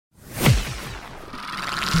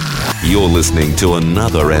You're listening to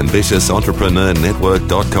another Ambitious Entrepreneur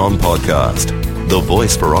Network.com podcast, the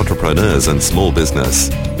voice for entrepreneurs and small business.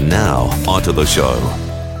 Now, onto the show.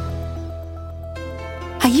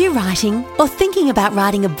 Are you writing or thinking about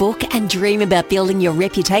writing a book and dream about building your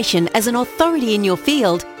reputation as an authority in your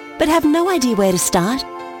field, but have no idea where to start?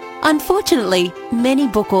 Unfortunately, many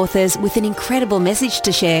book authors with an incredible message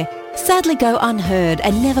to share sadly go unheard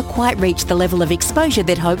and never quite reach the level of exposure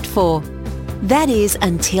they'd hoped for. That is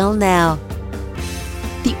until now.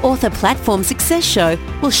 The Author Platform Success Show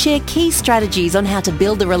will share key strategies on how to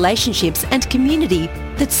build the relationships and community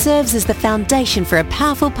that serves as the foundation for a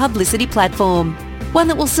powerful publicity platform. One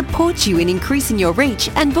that will support you in increasing your reach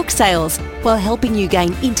and book sales while helping you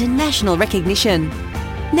gain international recognition.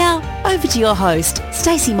 Now, over to your host,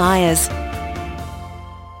 Stacey Myers.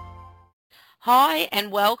 Hi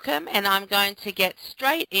and welcome, and I'm going to get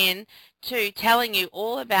straight in to telling you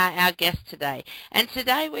all about our guest today. And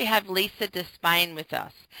today we have Lisa Despain with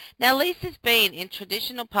us. Now, Lisa's been in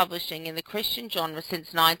traditional publishing in the Christian genre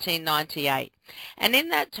since 1998, and in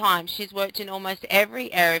that time she's worked in almost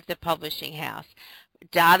every area of the publishing house: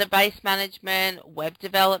 database management, web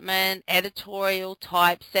development, editorial,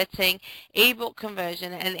 typesetting, ebook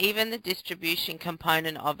conversion, and even the distribution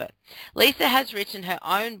component of it. Lisa has written her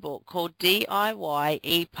own book called DIY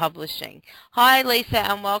e-publishing. Hi, Lisa,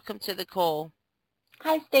 and welcome to the call.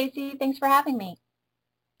 Hi, Stacey. Thanks for having me.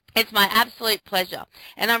 It's my absolute pleasure,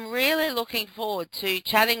 and I'm really looking forward to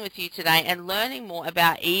chatting with you today and learning more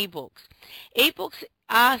about ebooks. Ebooks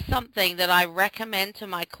are something that I recommend to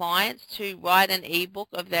my clients to write an ebook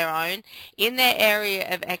of their own in their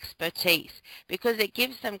area of expertise, because it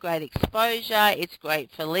gives them great exposure, it's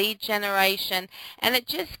great for lead generation, and it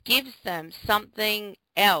just gives them something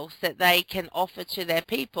else that they can offer to their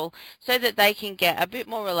people so that they can get a bit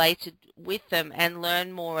more related with them and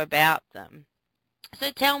learn more about them. So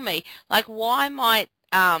tell me, why might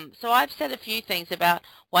so I've said a few things about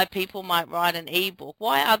why people might write an ebook.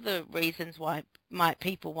 Why other reasons why might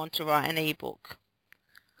people want to write an ebook?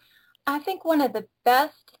 I think one of the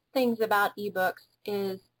best things about ebooks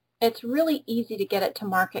is it's really easy to get it to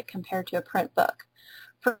market compared to a print book.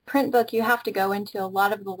 For a print book, you have to go into a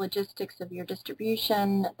lot of the logistics of your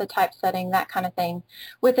distribution, the typesetting, that kind of thing.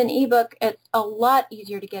 With an ebook, it's a lot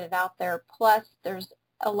easier to get it out there. Plus, there's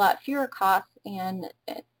a lot fewer costs and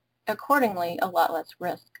accordingly a lot less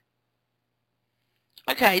risk.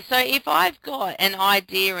 Okay, so if I've got an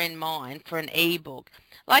idea in mind for an ebook,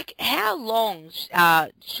 how long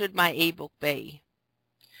should my ebook be?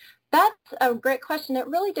 That's a great question. It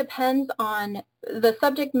really depends on the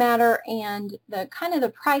subject matter and the kind of the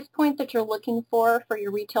price point that you're looking for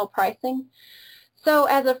your retail pricing. So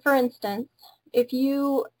for instance, if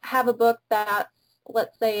you have a book that's,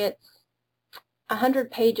 let's say it's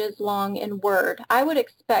 100 pages long in Word, I would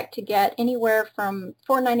expect to get anywhere from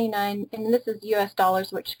 $4.99, and this is US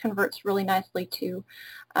dollars, which converts really nicely to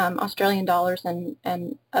Australian dollars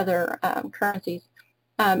and other currencies.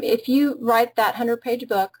 If you write that 100-page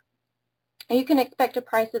book, you can expect to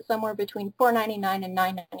price it somewhere between $4.99 and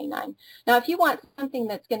 $9.99. Now, if you want something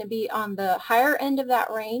that's going to be on the higher end of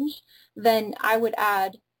that range, then I would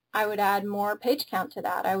add more page count to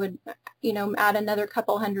that. I would, add another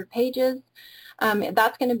couple hundred pages.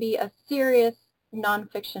 That's going to be a serious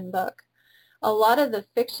nonfiction book. A lot of the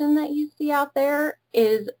fiction that you see out there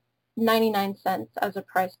is 99 cents as a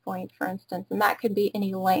price point, for instance, and that could be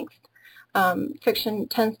any length. Fiction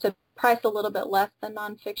tends to price a little bit less than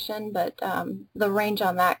nonfiction, but the range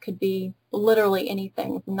on that could be literally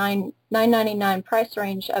anything, $9.99 price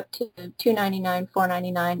range up to $2.99,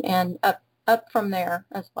 $4.99, and up from there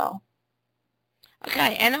as well.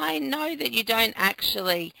 Okay, and I know that you don't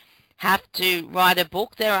actually have to write a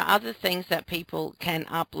book. There are other things that people can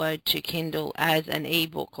upload to Kindle as an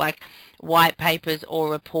ebook, like white papers or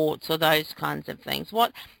reports or those kinds of things.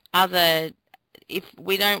 What other, if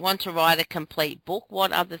we don't want to write a complete book,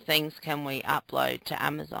 what other things can we upload to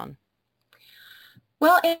Amazon?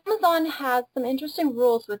 Well, Amazon has some interesting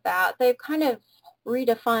rules with that. They've kind of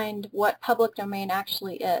redefined what public domain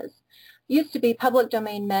actually is. Used to be public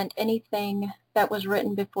domain meant anything that was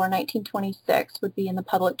written before 1926 would be in the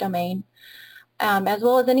public domain, as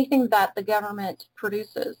well as anything that the government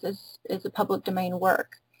produces is a public domain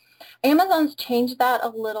work. Amazon's changed that a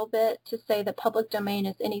little bit to say that public domain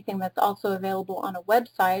is anything that's also available on a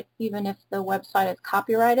website, even if the website is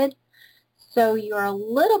copyrighted. So you are a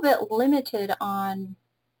little bit limited on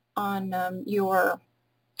your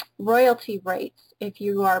royalty rates if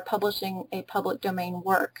you are publishing a public domain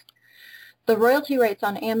work. The royalty rates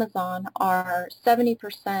on Amazon are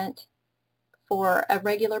 70% for a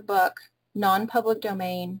regular book, non-public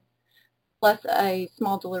domain, plus a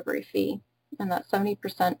small delivery fee, and that's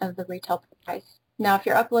 70% of the retail price. Now, if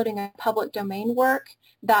you're uploading a public domain work,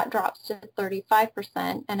 that drops to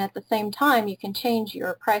 35%, and at the same time, you can change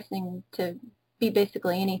your pricing to be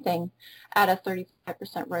basically anything at a 35%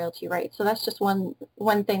 royalty rate. So that's just one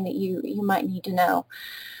thing that you might need to know.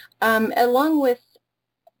 Along with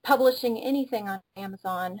publishing anything on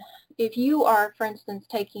Amazon, if you are, for instance,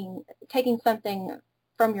 taking something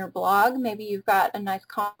from your blog, maybe you've got a nice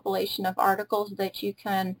compilation of articles that you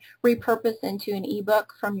can repurpose into an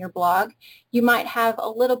ebook from your blog, you might have a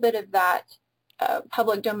little bit of that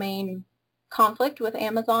public domain conflict with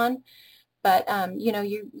Amazon, but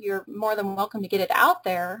you're more than welcome to get it out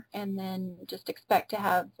there and then just expect to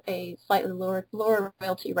have a slightly lower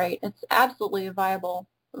royalty rate. It's absolutely a viable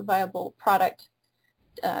product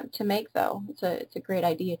to make, though. It's a great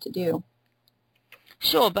idea to do.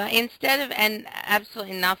 Sure, but instead of, and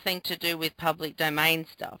absolutely nothing to do with public domain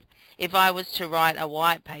stuff, if I was to write a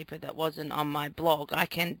white paper that wasn't on my blog, I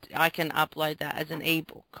can upload that as an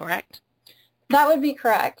ebook, correct? That would be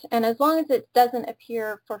correct, and as long as it doesn't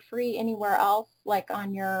appear for free anywhere else, like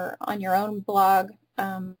on your own blog,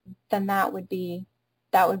 then that would be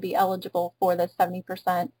eligible for the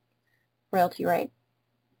 70% royalty rate.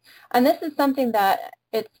 And this is something that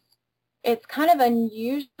it's kind of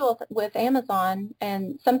unusual with Amazon,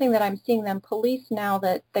 and something that I'm seeing them police now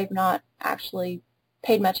that they've not actually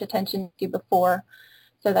paid much attention to before.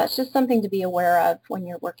 So that's just something to be aware of when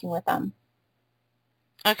you're working with them.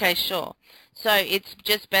 Okay, sure. So it's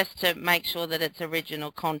just best to make sure that it's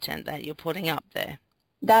original content that you're putting up there.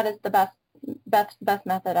 That is the best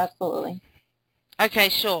method, absolutely. Okay,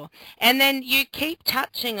 sure. And then you keep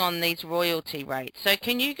touching on these royalty rates. So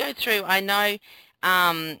can you go through, I know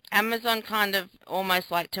Amazon kind of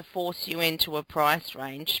almost like to force you into a price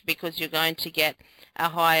range because you're going to get a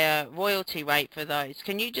higher royalty rate for those.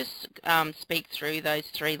 Can you just speak through those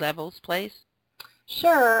three levels, please?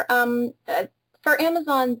 Sure. For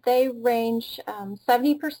Amazon, they range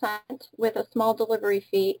 70% with a small delivery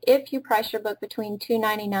fee if you price your book between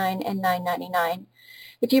 $2.99 and $9.99.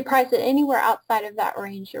 If you price it anywhere outside of that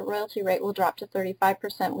range, your royalty rate will drop to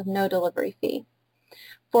 35% with no delivery fee.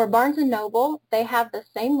 For Barnes & Noble, they have the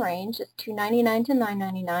same range as $2.99 to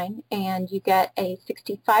 $9.99, and you get a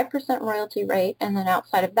 65% royalty rate, and then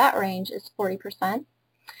outside of that range is 40%.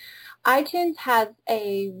 iTunes has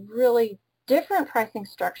a really different pricing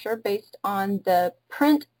structure based on the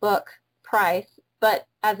print book price, but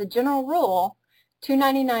as a general rule,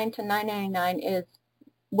 $2.99 to $9.99 is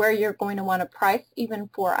where you're going to want to price even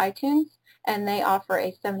for iTunes, and they offer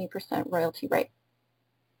a 70% royalty rate.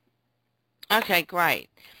 Okay, great.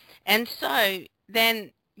 And so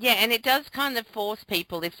then, yeah, and it does kind of force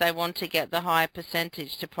people, if they want to get the higher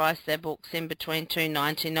percentage, to price their books in between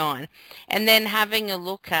 $2.99. And then having a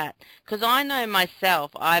look at, because I know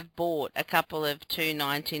myself, I've bought a couple of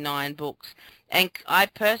 $2.99 books, and I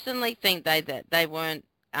personally think that they weren't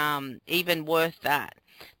even worth that.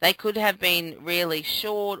 They could have been really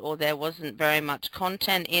short, or there wasn't very much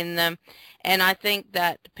content in them. And I think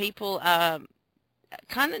that people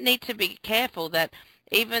kind of need to be careful that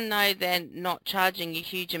even though they're not charging a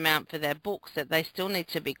huge amount for their books, that they still need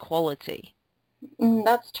to be quality.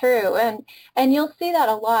 That's true, and you'll see that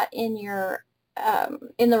a lot in your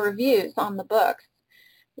in the reviews on the books.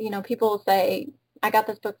 You know, people will say, I got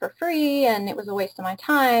this book for free and it was a waste of my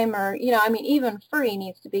time, or, you know, I mean, even free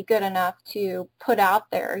needs to be good enough to put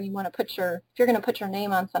out there. You want to put if you're going to put your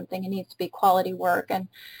name on something, it needs to be quality work, and,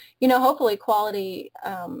 you know, hopefully quality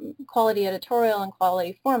editorial and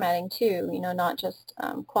quality formatting too, you know, not just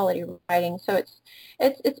quality writing. So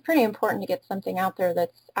it's pretty important to get something out there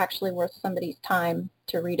that's actually worth somebody's time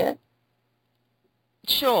to read it.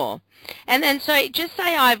 Sure. And then so just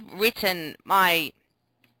say I've written my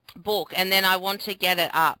book and then I want to get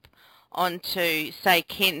it up onto, say,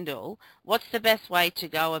 Kindle. What's the best way to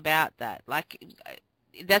go about that? Like,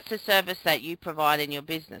 that's a service that you provide in your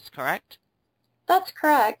business, correct? That's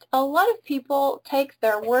correct. A lot of people take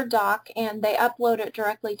their Word doc and they upload it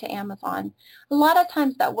directly to Amazon. A lot of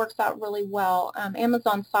times that works out really well.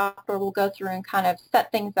 Amazon software will go through and kind of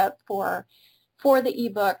set things up for the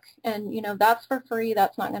ebook, and, you know, that's for free.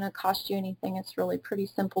 That's not going to cost you anything. It's really pretty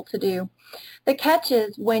simple to do. The catch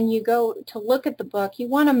is when you go to look at the book, you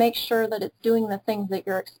want to make sure that it's doing the things that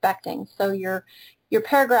you're expecting. So your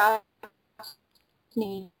paragraphs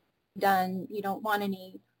need done. You don't want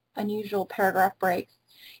any unusual paragraph breaks.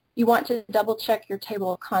 You want to double check your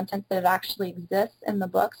table of contents that it actually exists in the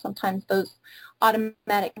book. Sometimes those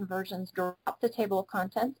automatic conversions drop the table of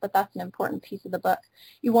contents, but that's an important piece of the book.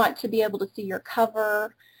 You want to be able to see your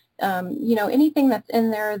cover, anything that's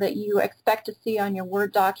in there that you expect to see on your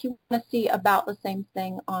Word doc, you want to see about the same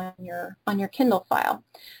thing on your Kindle file.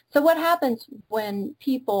 So what happens when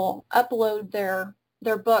people upload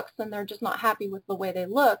their books and they're just not happy with the way they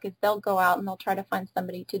look is they'll go out and they'll try to find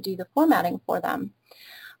somebody to do the formatting for them.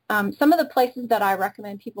 Some of the places that I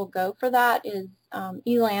recommend people go for that is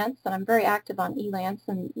Elance, and I'm very active on Elance,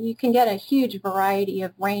 and you can get a huge variety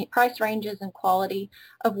of price ranges and quality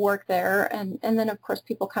of work there, and then of course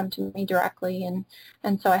people come to me directly,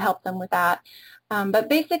 and so I help them with that. But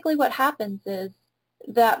basically what happens is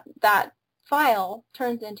that file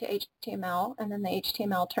turns into HTML, and then the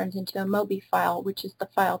HTML turns into a MOBI file, which is the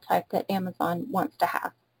file type that Amazon wants to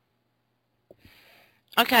have.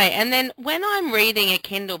 Okay, and then when I'm reading a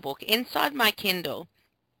Kindle book, inside my Kindle,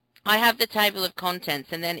 I have the table of contents,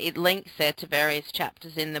 and then it links there to various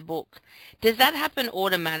chapters in the book. Does that happen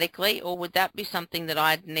automatically, or would that be something that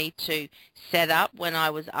I'd need to set up when I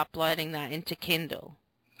was uploading that into Kindle?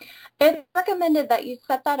 It's recommended that you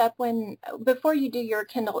set that up before you do your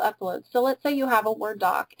Kindle upload. So let's say you have a Word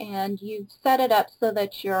doc and you've set it up so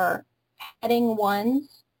that your heading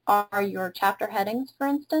ones are your chapter headings, for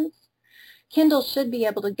instance. Kindle should be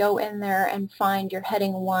able to go in there and find your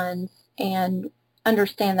heading ones and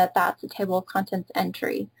understand that that's a table of contents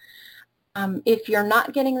entry. If you're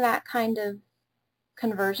not getting that kind of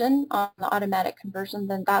conversion on the automatic conversion,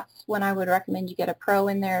 then that's when I would recommend you get a pro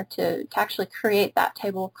in there to actually create that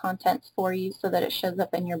table of contents for you so that it shows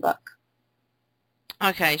up in your book.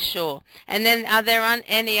 Okay, sure. And then are there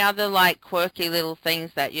any other quirky little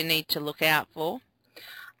things that you need to look out for?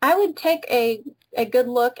 I would take a good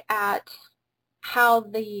look at how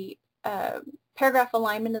the paragraph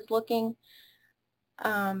alignment is looking.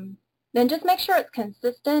 Then just make sure it's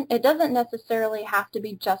consistent. It doesn't necessarily have to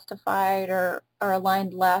be justified or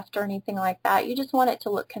aligned left or anything like that. You just want it to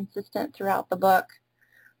look consistent throughout the book.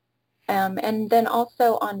 And then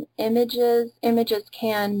also on images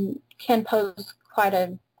can pose quite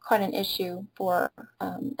an issue for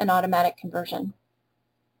an automatic conversion.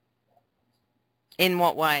 In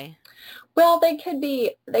what way? Well, they could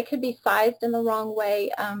be sized in the wrong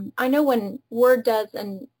way. I know when Word does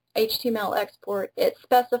an HTML export, it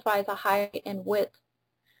specifies a height and width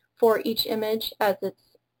for each image as it's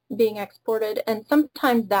being exported, and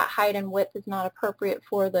sometimes that height and width is not appropriate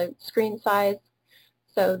for the screen size,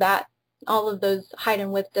 so that all of those height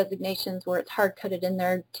and width designations where it's hard-coded in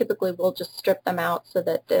there, typically we'll just strip them out so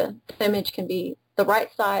that the image can be the right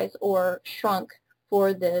size or shrunk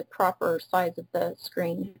for the proper size of the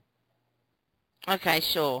screen. Okay,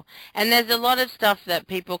 sure. And there's a lot of stuff that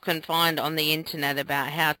people can find on the internet about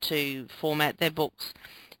how to format their books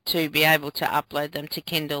to be able to upload them to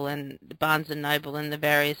Kindle and Barnes & Noble and the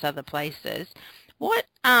various other places. What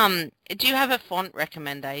do you have a font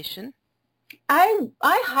recommendation? I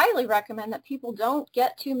highly recommend that people don't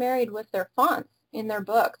get too married with their fonts in their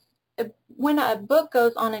books. When a book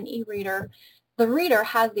goes on an e-reader, the reader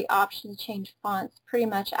has the option to change fonts pretty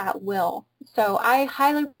much at will. So I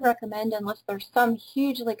highly recommend, unless there's some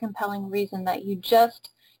hugely compelling reason, that you just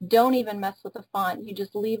don't even mess with the font. You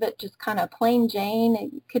just leave it just kind of plain Jane. It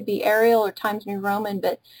could be Arial or Times New Roman,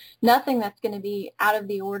 but nothing that's going to be out of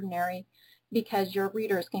the ordinary, because your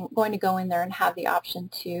reader is going to go in there and have the option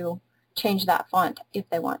to change that font if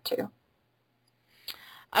they want to.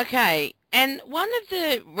 Okay, and one of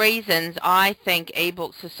the reasons I think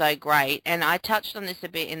ebooks are so great, and I touched on this a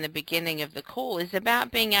bit in the beginning of the call, is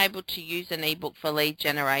about being able to use an ebook for lead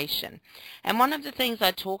generation. And one of the things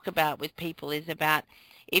I talk about with people is about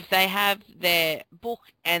if they have their book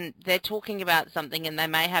and they're talking about something and they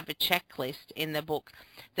may have a checklist in the book,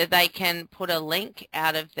 that they can put a link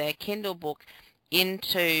out of their Kindle book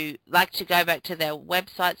into, to go back to their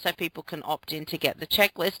website so people can opt in to get the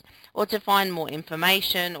checklist, or to find more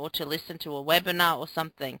information, or to listen to a webinar or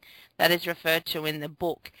something that is referred to in the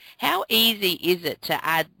book. How easy is it to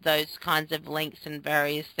add those kinds of links and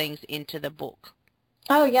various things into the book?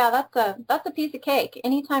 Oh yeah, that's a piece of cake.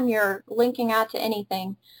 Anytime you're linking out to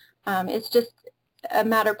anything, it's just a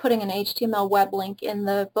matter of putting an HTML web link in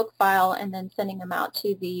the book file and then sending them out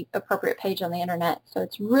to the appropriate page on the internet. So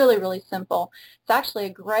it's really, really simple. It's actually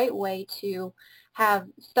a great way to have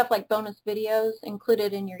stuff like bonus videos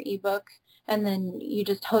included in your ebook, and then you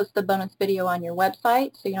just host the bonus video on your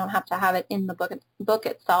website, so you don't have to have it in the book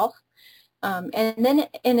itself. And then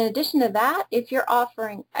in addition to that, if you're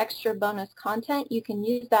offering extra bonus content, you can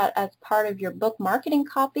use that as part of your book marketing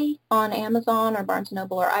copy on Amazon or Barnes &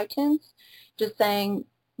 Noble or iTunes, just saying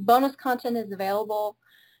bonus content is available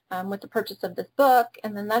with the purchase of this book,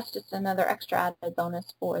 and then that's just another extra added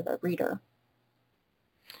bonus for the reader.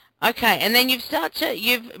 Okay, and then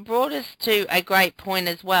you've brought us to a great point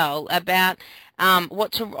as well about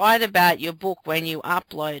what to write about your book when you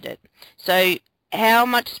upload it. So how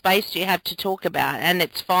much space do you have to talk about? And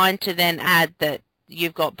it's fine to then add that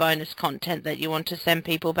you've got bonus content that you want to send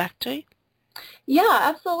people back to? Yeah,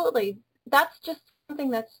 absolutely. That's just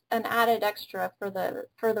something that's an added extra for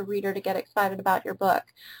the reader to get excited about your book.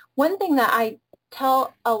 One thing that I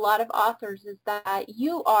tell a lot of authors is that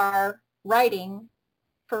you are writing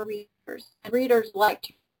for readers. Readers like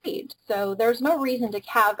to read, so there's no reason to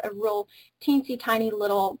have a real teensy tiny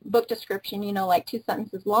little book description, like 2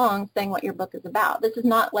 sentences long, saying what your book is about. This is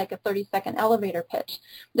not like a 30-second elevator pitch.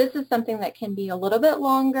 This is something that can be a little bit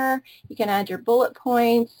longer. You can add your bullet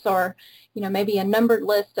points, or maybe a numbered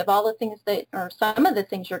list of all the things or some of the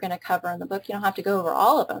things you're going to cover in the book. You don't have to go over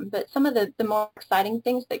all of them, but some of the more exciting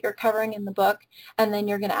things that you're covering in the book, and then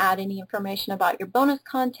you're going to add any information about your bonus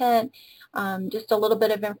content, just a little bit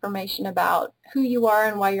of information about who you are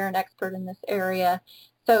and why you're an expert in this area.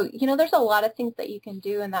 So, there's a lot of things that you can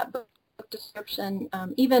do in that book description,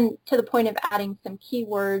 even to the point of adding some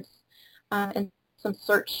keywords and some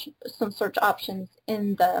search options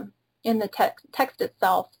in the text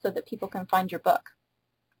itself so that people can find your book.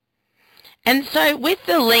 And so with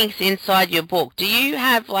the links inside your book, do you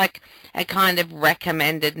have like a kind of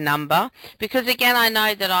recommended number? Because again, I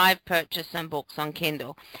know that I've purchased some books on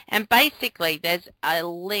Kindle, and basically there's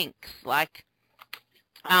links like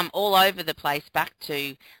all over the place back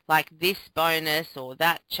to like this bonus or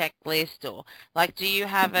that checklist, or like, do you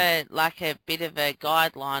have a bit of a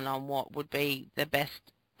guideline on what would be the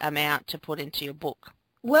best amount to put into your book?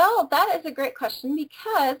 Well, that is a great question,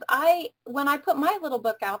 because when I put my little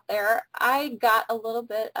book out there, I got a little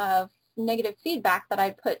bit of negative feedback that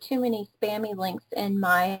I put too many spammy links in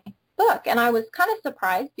my book. And I was kind of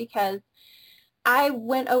surprised, because I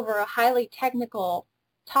went over a highly technical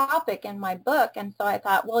topic in my book, and so I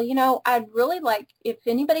thought, well, I'd really like, if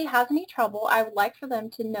anybody has any trouble, I would like for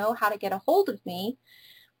them to know how to get a hold of me,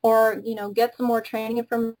 or, get some more training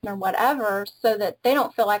information or whatever, so that they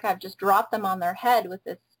don't feel like I've just dropped them on their head with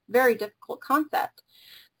this very difficult concept.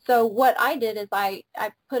 So what I did is I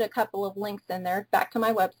put a couple of links in there back to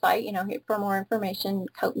my website, for more information,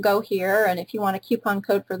 go here, and if you want a coupon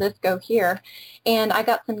code for this, go here. And I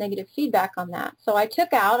got some negative feedback on that. So I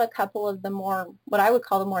took out a couple of the more, what I would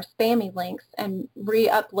call the more spammy links, and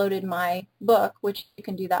re-uploaded my book, which you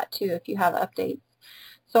can do that too if you have updates.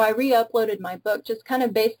 So I re-uploaded my book just kind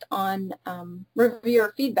of based on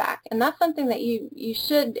reviewer feedback. And that's something that you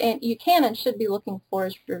should, and you can and should be looking for,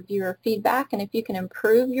 is reviewer feedback. And if you can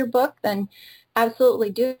improve your book, then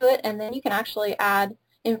absolutely do it. And then you can actually add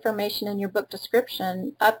information in your book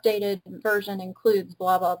description. Updated version includes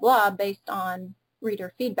blah, blah, blah, based on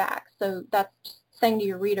reader feedback. So that's saying to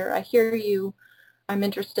your reader, I hear you, I'm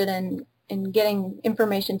interested in getting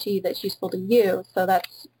information to you that's useful to you. So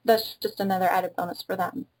that's just another added bonus for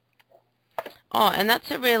them. Oh, and that's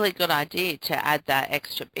a really good idea to add that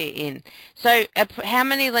extra bit in. So how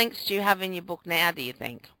many links do you have in your book now, do you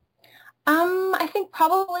think? I think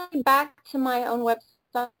probably back to my own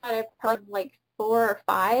website, I probably have like 4 or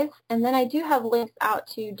 5. And then I do have links out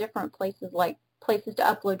to different places, like places to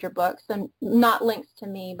upload your books, and not links to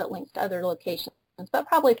me, but links to other locations. But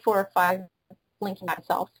probably 4 or 5 linking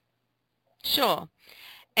myself. Sure.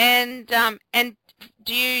 And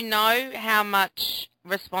do you know how much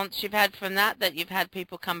response you've had from that you've had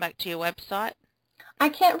people come back to your website? I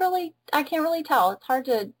can't really tell. It's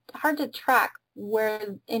hard to track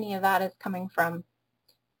where any of that is coming from.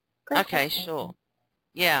 Great okay, question. Sure.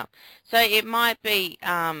 Yeah. So it might be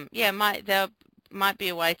there might be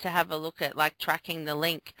a way to have a look at like tracking the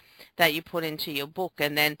link that you put into your book,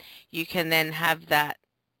 and then you can then have that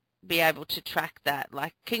be able to track that.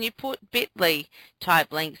 Like, can you put bit.ly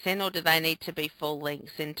type links in, or do they need to be full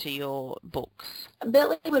links into your books?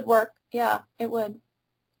 Bit.ly would work. Yeah, it would.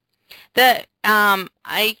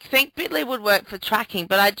 I think bit.ly would work for tracking,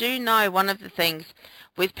 but I do know one of the things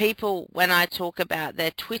with people when I talk about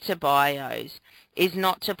their Twitter bios is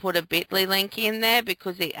not to put a bit.ly link in there,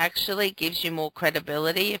 because it actually gives you more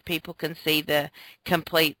credibility if people can see the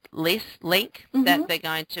complete link that they're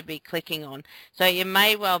going to be clicking on. So it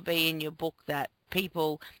may well be in your book that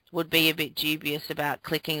people would be a bit dubious about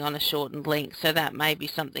clicking on a shortened link, so that may be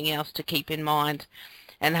something else to keep in mind,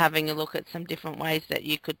 and having a look at some different ways that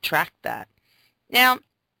you could track that. Now,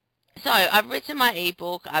 so I've written my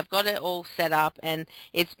ebook, I've got it all set up, and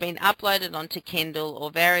it's been uploaded onto Kindle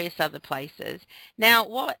or various other places. Now,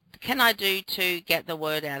 what can I do to get the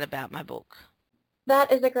word out about my book? That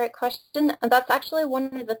is a great question. That's actually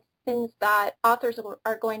one of the things that authors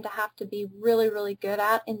are going to have to be really, really good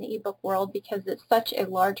at in the ebook world, because it's such a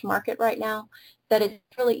large market right now that it's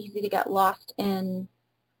really easy to get lost in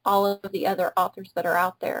all of the other authors that are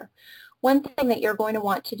out there. One thing that you're going to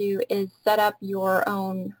want to do is set up your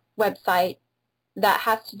own website that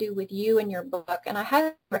has to do with you and your book, and I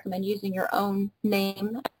highly recommend using your own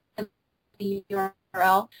name as the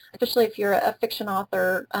URL, especially if you're a fiction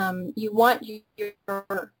author. You want your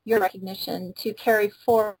recognition to carry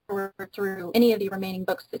forward through any of the remaining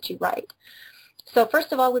books that you write. So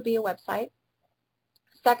first of all would be a website.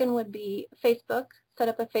 Second would be Facebook. Set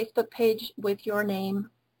up a Facebook page with your name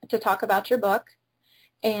to talk about your book.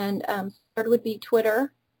 And third would be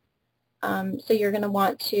Twitter. So you're going to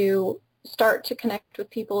want to start to connect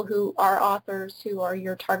with people who are authors, who are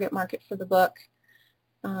your target market for the book.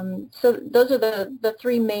 So those are the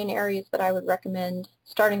three main areas that I would recommend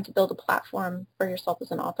starting to build a platform for yourself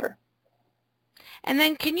as an author. And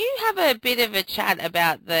then can you have a bit of a chat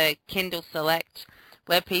about the Kindle Select,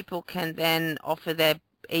 where people can then offer their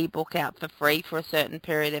ebook out for free for a certain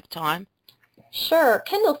period of time? Sure.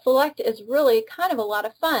 Kindle Select is really kind of a lot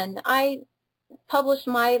of fun. I published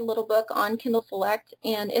my little book on Kindle Select,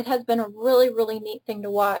 and it has been a really, really neat thing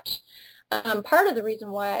to watch. Part of the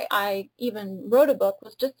reason why I even wrote a book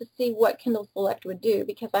was just to see what Kindle Select would do,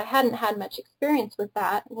 because I hadn't had much experience with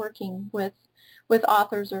that, working with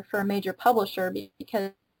authors or for a major publisher,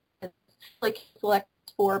 because like Select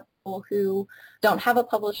is for people who don't have a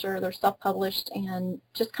publisher, they're self-published, and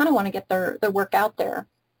just kind of want to get their work out there.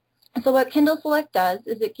 So what Kindle Select does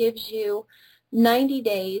is it gives you 90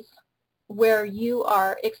 days where you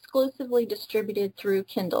are exclusively distributed through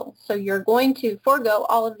Kindle. So you're going to forego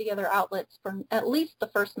all of the other outlets for at least the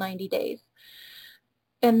first 90 days.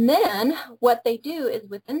 And then what they do is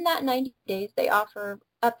within that 90 days, they offer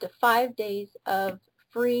up to 5 days of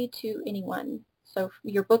free to anyone. So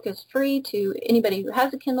your book is free to anybody who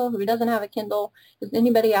has a Kindle, who doesn't have a Kindle, is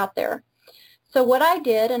anybody out there. So what I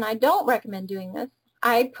did, and I don't recommend doing this,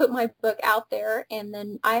 I put my book out there, and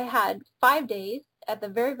then I had 5 days at the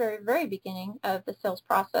very, very, very beginning of the sales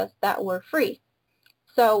process that were free.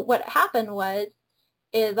 So what happened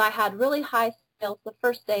is I had really high sales the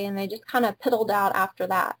first day, and they just kind of piddled out after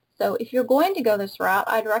that. So if you're going to go this route,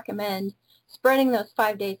 I'd recommend spreading those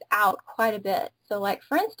 5 days out quite a bit. So like,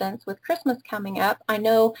 for instance, with Christmas coming up, I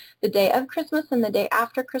know the day of Christmas and the day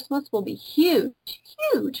after Christmas will be huge,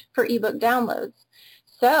 huge for ebook downloads.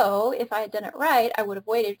 So if I had done it right, I would have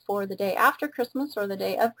waited for the day after Christmas or the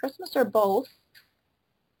day of Christmas or both,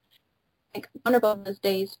 make one or both of those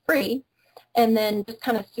days free, and then just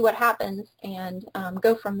kind of see what happens and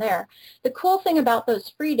go from there. The cool thing about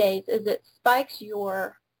those free days is it spikes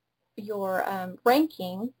your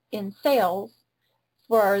ranking in sales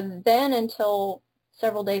for then until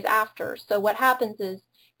several days after. So what happens is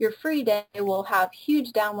your free day will have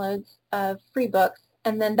huge downloads of free books,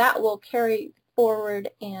 and then that will carry forward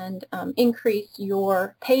and increase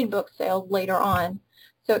your paid book sales later on.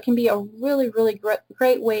 So it can be a really, really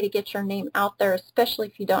great way to get your name out there, especially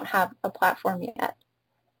if you don't have a platform yet.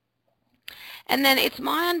 And then it's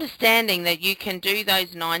my understanding that you can do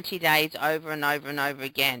those 90 days over and over and over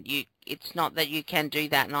again. It's not that you can do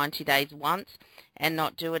that 90 days once and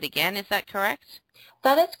not do it again. Is that correct?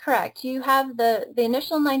 That is correct. You have the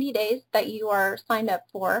initial 90 days that you are signed up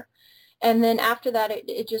for, and then after that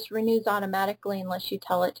it just renews automatically unless you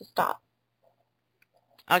tell it to stop.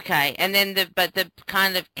 Okay, and then but the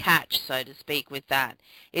kind of catch, so to speak, with that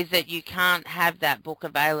is that you can't have that book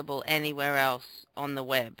available anywhere else on the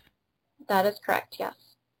web. That is correct, yes.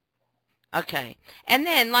 Okay, and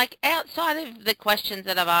then like outside of the questions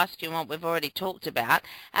that I've asked you and what we've already talked about,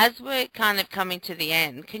 as we're kind of coming to the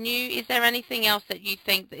end, is there anything else that you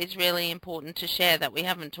think that is really important to share that we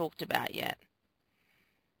haven't talked about yet?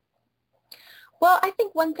 Well, I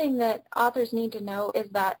think one thing that authors need to know is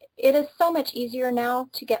that it is so much easier now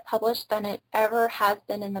to get published than it ever has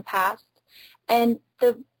been in the past. And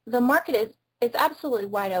the market is absolutely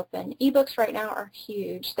wide open. Ebooks right now are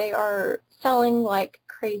huge. They are selling like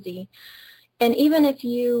crazy. And even if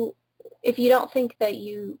you don't think that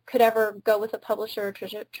you could ever go with a publisher,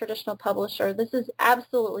 a traditional publisher, this is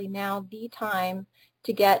absolutely now the time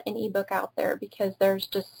to get an ebook out there, because there's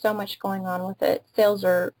just so much going on with it. Sales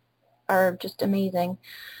are just amazing.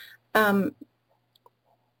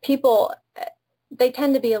 People, they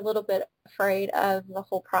tend to be a little bit afraid of the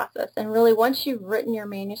whole process, and really once you've written your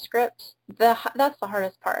manuscript, that's the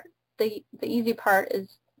hardest part. The easy part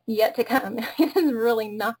is yet to come. It is really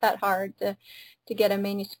not that hard to get a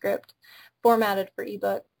manuscript formatted for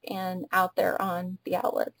ebook and out there on the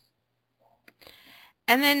outlets.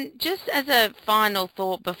 And then just as a final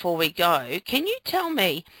thought before we go, can you tell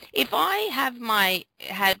me if I had my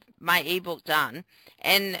ebook done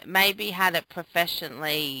and maybe had it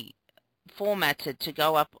professionally formatted to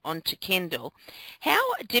go up onto Kindle, how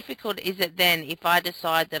difficult is it then if I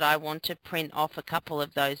decide that I want to print off a couple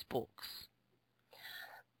of those books?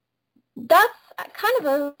 That's kind of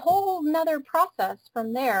a whole nother process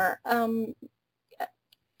from there. CreateSpace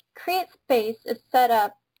is set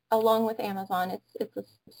up along with Amazon. It's a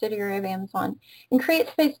subsidiary of Amazon. And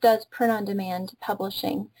CreateSpace does print-on-demand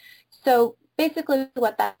publishing. So basically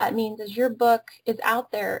what that means is your book is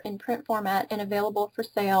out there in print format and available for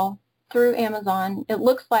sale through Amazon. It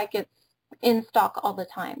looks like it's in stock all the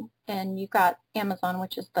time. And you've got Amazon,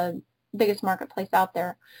 which is the biggest marketplace out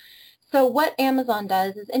there. So what Amazon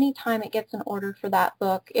does is anytime it gets an order for that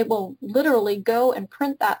book, it will literally go and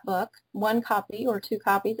print that book, 1 copy or 2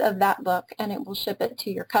 copies of that book, and it will ship it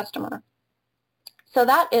to your customer. So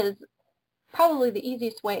that is probably the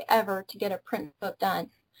easiest way ever to get a print book done.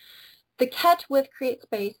 The catch with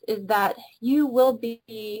CreateSpace is that you will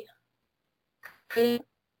be creating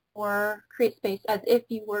for CreateSpace as if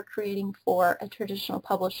you were creating for a traditional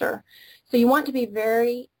publisher. So you want to be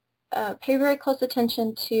pay very close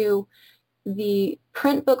attention to the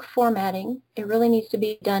print book formatting. It really needs to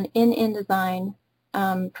be done in InDesign,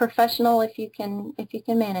 professional if you can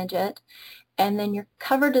manage it, and then your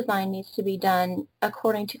cover design needs to be done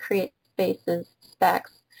according to CreateSpace's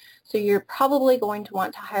specs. So you're probably going to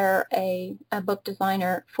want to hire a book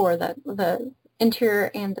designer for the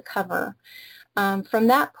interior and the cover. From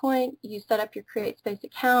that point, you set up your CreateSpace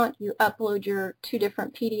account, you upload your 2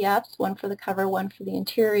 different PDFs, one for the cover, one for the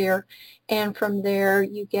interior, and from there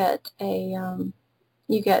you get a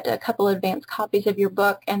couple advanced copies of your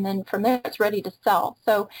book, and then from there it's ready to sell.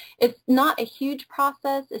 So it's not a huge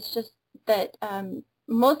process, it's just that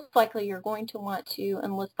most likely you're going to want to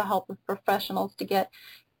enlist the help of professionals to get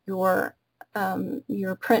your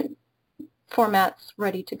print formats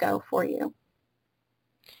ready to go for you.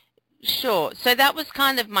 Sure. So that was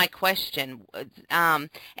kind of my question, and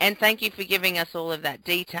thank you for giving us all of that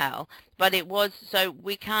detail. But it was, so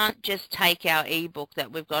we can't just take our ebook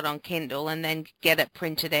that we've got on Kindle and then get it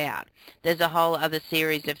printed out. There's a whole other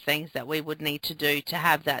series of things that we would need to do to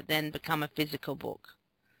have that then become a physical book.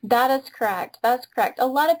 That is correct. That's correct. A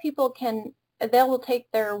lot of people they will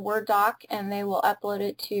take their Word doc and they will upload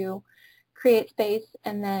it to CreateSpace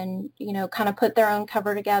and then, kind of put their own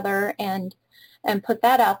cover together and put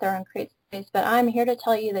that out there on CreateSpace. But I'm here to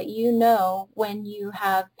tell you that when you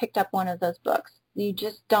have picked up one of those books. You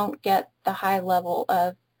just don't get the high level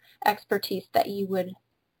of expertise that you would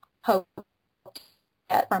hope to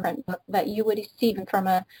get from a book that you would see even from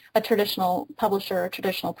a traditional publisher or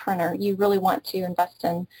traditional printer. You really want to invest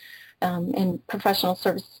in professional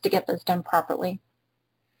services to get those done properly.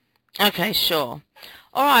 Okay, sure.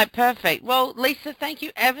 All right, perfect. Well, Lisa, thank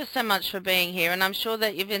you ever so much for being here, and I'm sure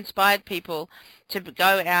that you've inspired people to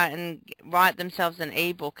go out and write themselves an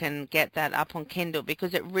ebook and get that up on Kindle,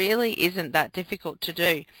 because it really isn't that difficult to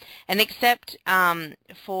do. And except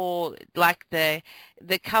for like the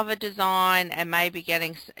cover design and maybe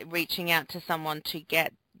reaching out to someone to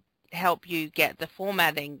help you get the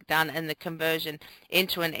formatting done and the conversion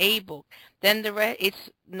into an ebook, then it's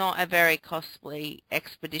not a very costly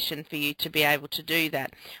expedition for you to be able to do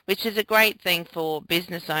that, which is a great thing for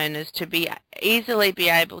business owners to easily be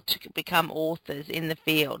able to become authors in the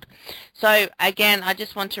field. So again, I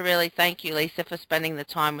just want to really thank you, Lisa, for spending the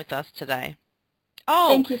time with us today. Oh,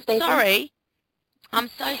 thank you, Stacey. Sorry. I'm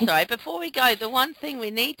so sorry. Before we go, the one thing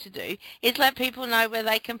we need to do is let people know where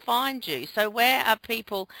they can find you. So where are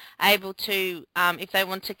people able to, if they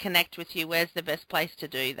want to connect with you, where's the best place to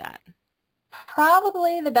do that?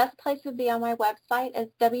 Probably the best place would be on my website is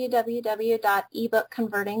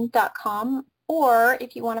www.ebookconverting.com, or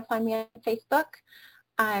if you want to find me on Facebook,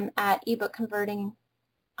 I'm at ebook converting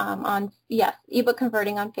ebook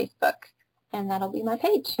converting on Facebook, and that'll be my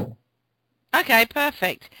page. Okay,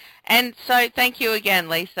 perfect. And so thank you again,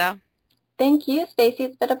 Lisa. Thank you, Stacey.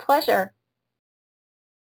 It's been a pleasure.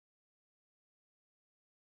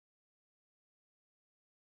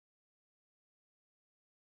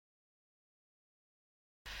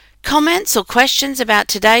 Comments or questions about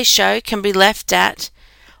today's show can be left at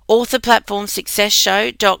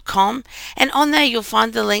authorplatformsuccessshow.com, and on there you'll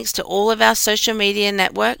find the links to all of our social media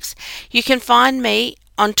networks. You can find me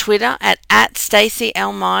on Twitter at Stacey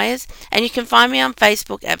L. Myers, and you can find me on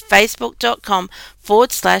Facebook at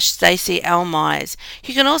facebook.com/Stacey L. Myers.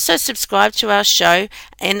 You can also subscribe to our show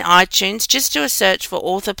in iTunes. Just do a search for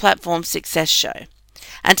Author Platform Success Show.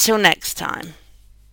 Until next time.